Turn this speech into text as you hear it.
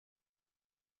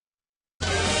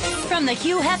From the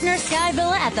Hugh Hefner Sky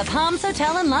Villa at the Palms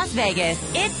Hotel in Las Vegas,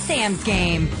 it's Sam's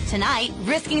Game. Tonight,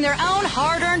 risking their own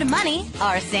hard-earned money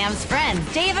are Sam's friends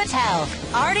Dave Attell,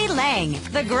 Artie Lange,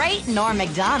 the great Norm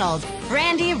Macdonald,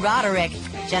 Brandy Roderick,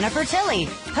 Jennifer Tilley,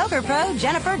 poker pro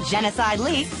Jennifer Genocide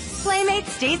Lee, playmate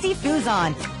Stacy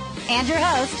Fuzon, and your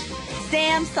host,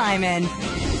 Sam Simon.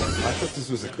 I thought this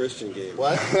was a Christian game.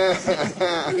 What?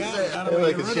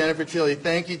 Look, it's Jennifer Tilley.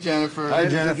 Thank you, Jennifer. Hi,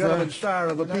 Jennifer. Gentleman star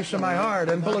of A Piece of My Heart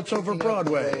and Bullets Over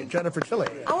Broadway, Jennifer Tilley.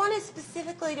 I wanted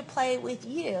specifically to play with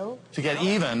you. To get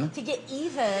even. To get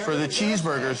even. For the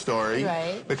cheeseburger story.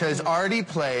 Right. Because Artie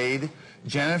played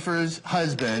Jennifer's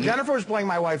husband. Jennifer was playing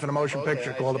my wife in a motion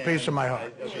picture called A Piece of My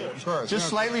Heart. Sure. Just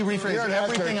slightly rephrase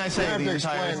everything I say the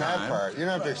entire time. You don't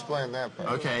have to explain that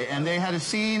part. Okay, and they had a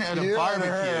scene at a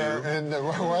barbecue. And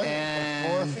what?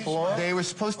 And they were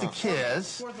supposed to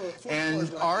kiss,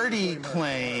 and Artie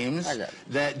claims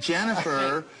that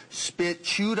Jennifer spit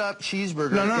chewed up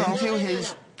cheeseburger into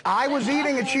his... I was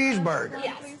eating a cheeseburger.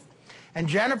 Yes. And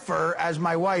Jennifer, as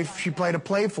my wife, she played a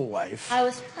playful wife, I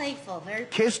was playful, very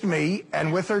kissed me,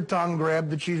 and with her tongue grabbed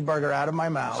the cheeseburger out of my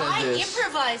mouth. I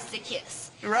improvised the kiss.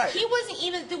 Right. He wasn't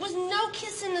even, there was no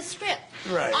kiss in the script.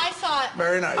 Right. I thought,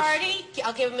 very nice. Artie,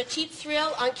 I'll give him a cheap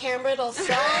thrill on camera. It'll sell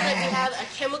that we have a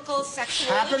chemical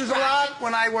sexual Happens a lot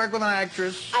when I work with an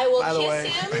actress. I will by the kiss way.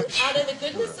 him out of the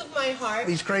goodness of my heart.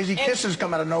 These crazy kisses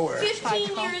come out of nowhere.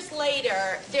 15 years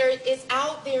later, there is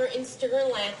out there in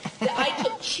Sternland that I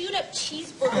took chewed up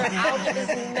cheeseburger out of his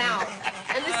mouth.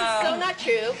 And this is so not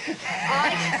true.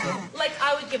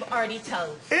 I would give Artie tongue.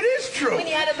 It is true. When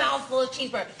he had a mouthful of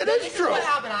cheeseburger. This is what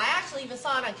happened. I actually even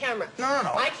saw it on camera. No.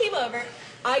 I came over.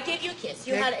 I gave you a kiss.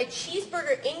 You had a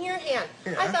cheeseburger in your hand.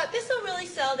 Yeah. I thought, this will really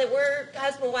sell that we're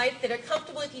husband and wife that are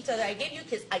comfortable with each other. I gave you a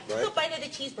kiss. I took a bite of the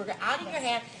cheeseburger out of your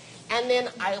hand, and then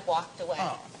I walked away.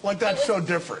 Oh, like that's so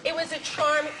different. It was a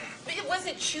charm. It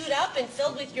wasn't chewed up and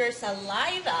filled with your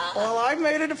saliva. Well, I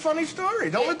made it a funny story.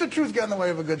 Don't let the truth get in the way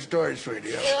of a good story,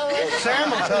 sweetie. Sam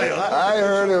will tell you. I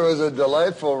heard it was a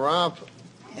delightful romp.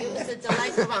 It was a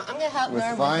delightful romp. I'm going to help With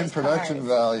Norm fine his production cards.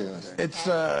 values.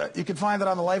 It's you can find it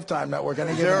on the Lifetime Network.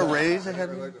 Is there a raise ahead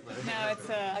of me? No, it's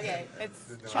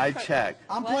it's. I check.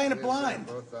 I'm playing it blind.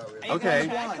 Okay,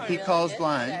 he calls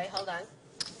blind. Okay, hold on.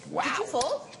 Wow. Did you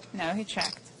fold? No, he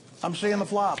checked. I'm seeing the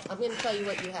flop. I'm going to tell you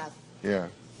what you have. Yeah.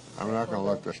 I'm not going to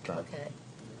look this time. Okay.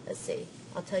 Let's see.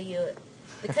 I'll tell you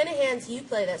the kind of hands you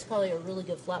play. That's probably a really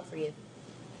good flop for you.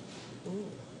 Ooh.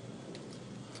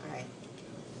 All right.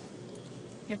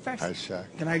 You're first. I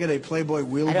check. Can I get a Playboy I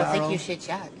wheelbarrow? don't think you should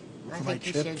check. I For my think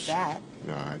you should chips? bet.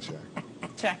 No, I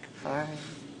check. Check. All right.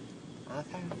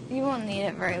 Okay. You won't need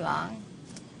it very long.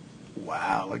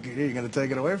 Wow, look at you. You're going to take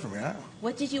it away from me, huh?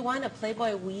 What did you want? A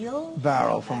Playboy wheel?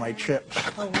 Barrel for my chips.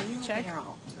 A wheel Check.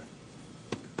 barrel.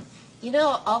 You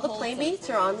know, all the Playmates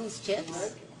are on these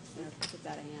chips.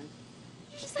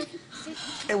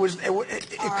 It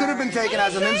could have been taken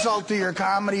as an insult to your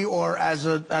comedy or as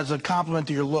a compliment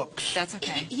to your looks. That's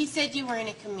okay. He said you weren't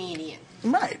a comedian.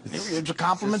 Right. It's a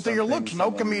compliment to your looks. No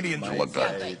comedians look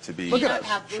good. To be Look You at don't us.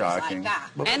 have boobs Shocking. like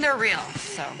that. And they're real,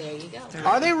 so. There you go.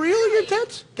 Are they really your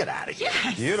tits? Get out of here.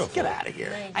 Beautiful. Get out of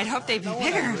here. I'd hope they'd be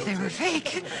bigger if they were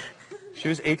fake. She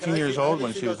was 18 years old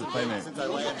when she was a playmate.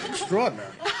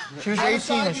 Extraordinary. She was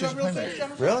 18 when she was a playmate.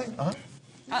 Really?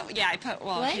 Oh, yeah, it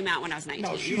came out when I was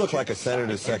 19. You look like a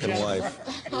senator's second wife.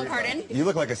 Pardon? You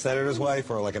look like a senator's wife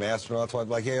or like an astronaut's wife.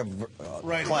 Like, yeah,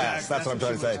 Right, class. exactly. That's what I'm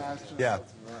trying to say. Yeah.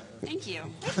 Thank you.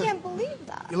 I can't believe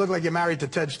that. You look like you're married to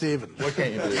Ted Stevens. What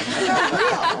can't you do? They're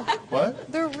real.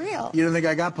 What? They're real. You didn't think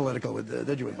I got political,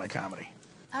 did you, with my comedy?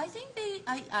 I think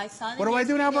I saw them. What do I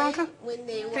do now, yesterday Bronca? When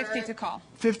they were 50 to call.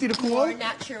 50 to more cool?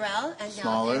 natural and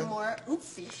Smaller. now they're more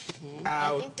oopsie.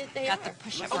 I think that they Got the are.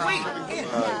 push-up.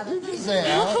 Oh, wait.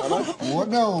 Say out. What?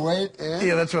 No, wait.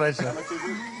 Yeah, that's what I said.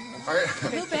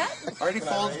 Who bet? Artie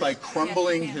folds by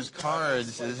crumbling his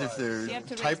cards as if they're You have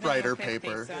to raise typewriter number 50,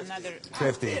 paper. so another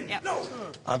 50. Yep.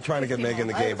 I'm trying to get Megan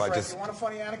the game by just... Want a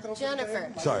funny anecdote?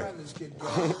 Jennifer. Sorry.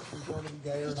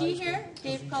 Did you hear?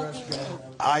 Dave called me.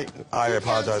 I He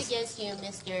apologize. comes against you,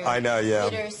 Mr. I know, yeah.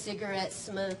 Bitter cigarette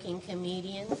smoking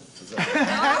comedian.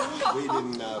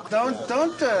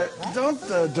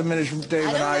 Don't diminish Dave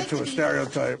and I to a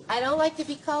stereotype. I don't like to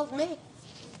be called Mick.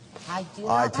 I do.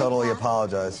 I not totally like that.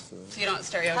 apologize. So you don't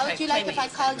stereotype. How would you like if I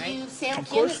playmates, called right? you Sam Of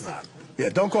course Kinison? not. Yeah,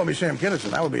 don't call me Sam Kinison.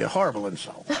 That would be a horrible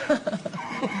insult.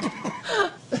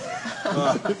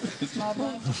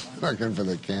 Looking for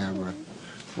the camera.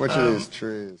 Which of these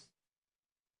trees?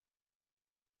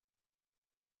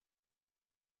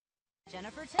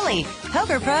 Jennifer Tilley,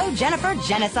 poker pro Jennifer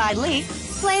Genocide Lee,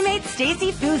 playmate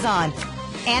Stacy Fuzon,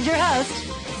 and your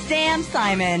host, Sam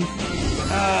Simon.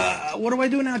 What do I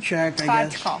do now? Check, I Five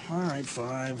guess. to call. All right,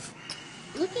 5.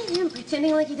 Look at him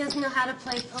pretending like he doesn't know how to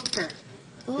play poker.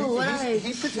 Ooh, what do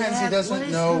He pretends he doesn't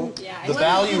know the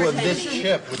value of this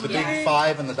chip with the big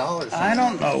 5 and the dollars. I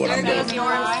don't know what I'm There's doing.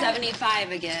 Norm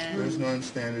 75 again. There's Norm's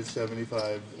standard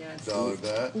 $75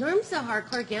 bet. Norm's a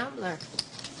hardcore gambler.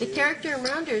 The character in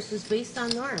Rounders was based on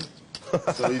Norm.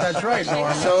 So he's, That's right,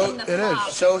 Norm. So It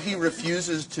is. So he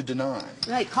refuses to deny.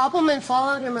 Right, Koppelman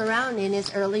followed him around in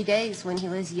his early days when he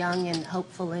was young and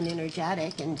hopeful and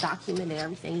energetic and documented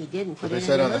everything he did and put They it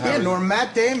said in on the the movie. Yeah, Norm,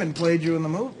 Matt Damon played you in the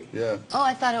movie. Yeah. Oh,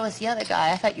 I thought it was the other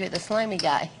guy. I thought you were the slimy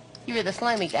guy. You were the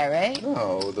slimy guy, right?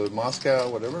 No, the Moscow,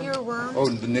 whatever. You're a worm. Oh,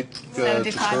 the Nick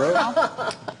 75 Turturro?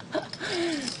 call.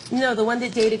 No, the one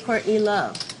that dated Courtney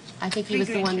Love. I think he was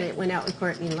the green one chip. that went out with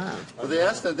Courtney Love. Well, they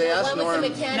asked Norm.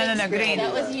 No, green.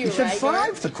 That was you, You said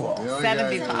right? 5 to call.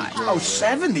 75. Oh,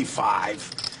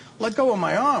 75. Let go of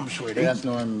my arm, sweetie. They asked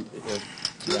Norm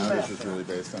if Rounders was really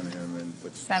based on him, and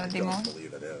which 70 more?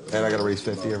 believe it is. And I got to raise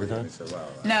 50 every time?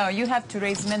 No, you have to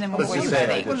raise minimum What's what he you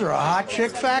say? pay. Was there a hot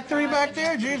chick factory back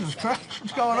there? Jesus Christ,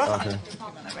 what's going on? Okay.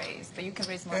 I'm gonna raise, but you can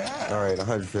raise more. All right,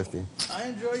 150. I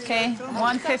enjoy you. Okay,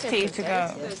 150 to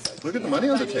go. Look at the money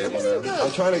on the table now.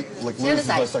 I'm trying to like lose as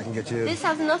best I can get you. This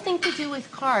has nothing to do with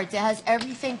cards. It has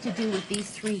everything to do with these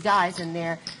 3 guys and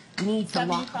their need to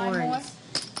lock 75 more? horns.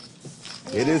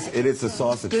 It is a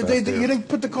sausage Did fest, you dude. didn't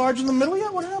put the cards in the middle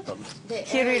yet? What happened?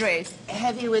 He re-raised.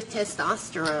 Heavy with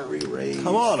testosterone. Raise.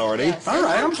 Come on, Artie. Yes. All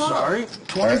right, I'm sorry.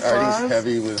 25. Artie's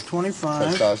heavy with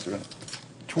 25. testosterone.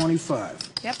 25.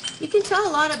 Yep. You can tell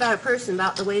a lot about a person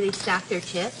about the way they stack their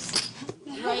chips.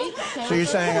 Right? So you're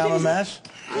saying I'm a mess?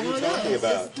 I don't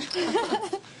know.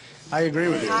 I agree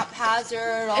with you.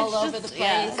 Haphazard, all It's over just- the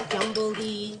yeah. place,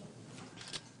 jumbledy.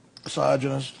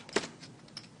 Misogynist.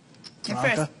 You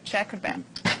Bronca? first. Check or ban?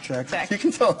 Check. Check. You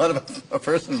can tell a lot about a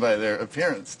person by their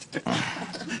appearance, too.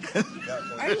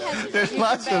 There's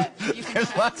lots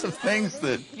of things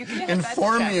that You can get a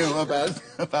inform best you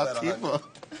about people.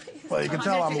 Well, you can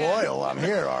tell I'm loyal. I'm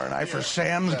here, aren't I, for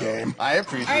Sam's game. I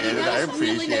appreciate it. I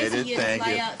appreciate it. Thank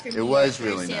you. It was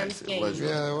really nice. It was.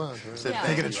 Yeah, it was. Said I'm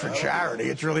thinking it's for charity.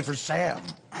 It's really for Sam.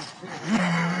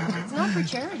 It's not for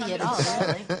charity at all,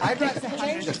 really. I'd like to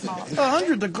change it.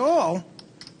 100 to call.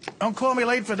 Don't call me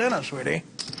late for dinner, sweetie.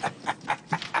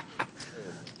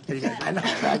 I know.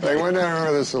 Like when I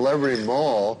remember the Celebrity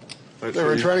Mall, they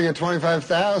were trying to get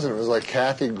 25,000. It was like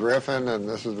Kathy Griffin, and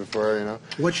this was before, you know.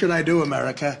 What should I do,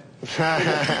 America?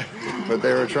 But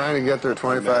they were trying to get their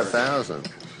 25,000.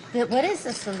 What is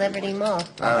the Celebrity Mall?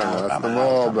 I don't know. It's the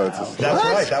mall, but it's a That's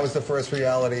right. That was the first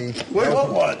reality. Wait,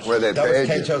 what was? where they That was paid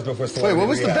Ken you. Cho's before Wait, Celebrity. what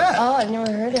was the Rehab. bet? Oh, I've never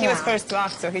heard of He was that. first to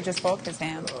act, so he just spoke his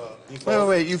hand.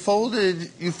 Wait. You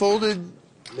folded.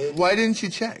 Why didn't you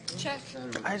check?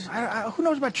 Who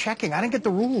knows about checking? I didn't get the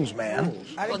rules, man.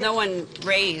 Well, no one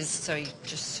raised, so you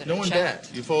just sort of No one checked.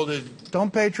 bet. You folded.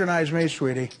 Don't patronize me,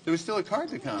 sweetie. There was still a card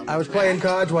to come. I was playing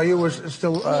cards while you were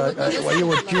still, while you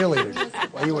were cheerleaders.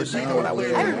 While you were singing when I was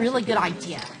I have a really good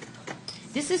idea.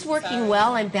 This is working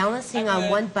well. I'm balancing on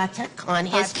one buttock on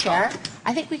his chair.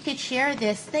 I think we could share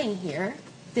this thing here.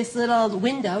 This little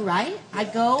window, right? I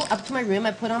go up to my room,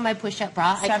 I put on my push-up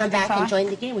bra, I come back and 75? join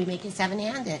the game. We make it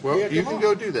 7-handed. Well, you can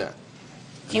go do that.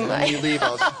 Do you When you mind? leave,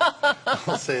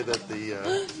 I'll say that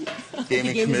the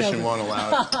gaming game's commission over. won't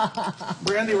allow it.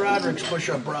 Brandy Roderick's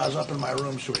push-up bra's up in my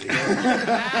room, sweetie.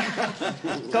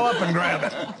 Go up and grab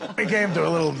it. We came to a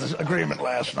little disagreement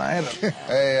last night.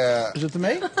 Hey, Is it to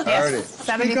me? Artie.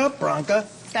 Speak up, Bronca.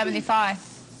 75.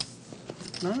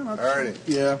 No, no. Artie.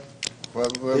 Yeah.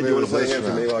 What Hey, do you want was to play this here for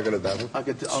me one? while I go to the bathroom? I'll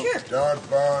get to, Sure. Don't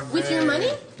bone With me. your money?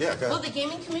 Yeah, go Will ahead. the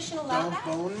gaming commission allow Don't that?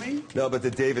 bone me. No, but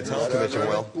the David Tell Commission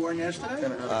will. Born yesterday?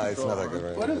 It's not that good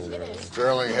right What now. is it?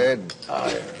 Sterling Hayden.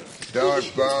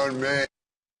 Don't bone me.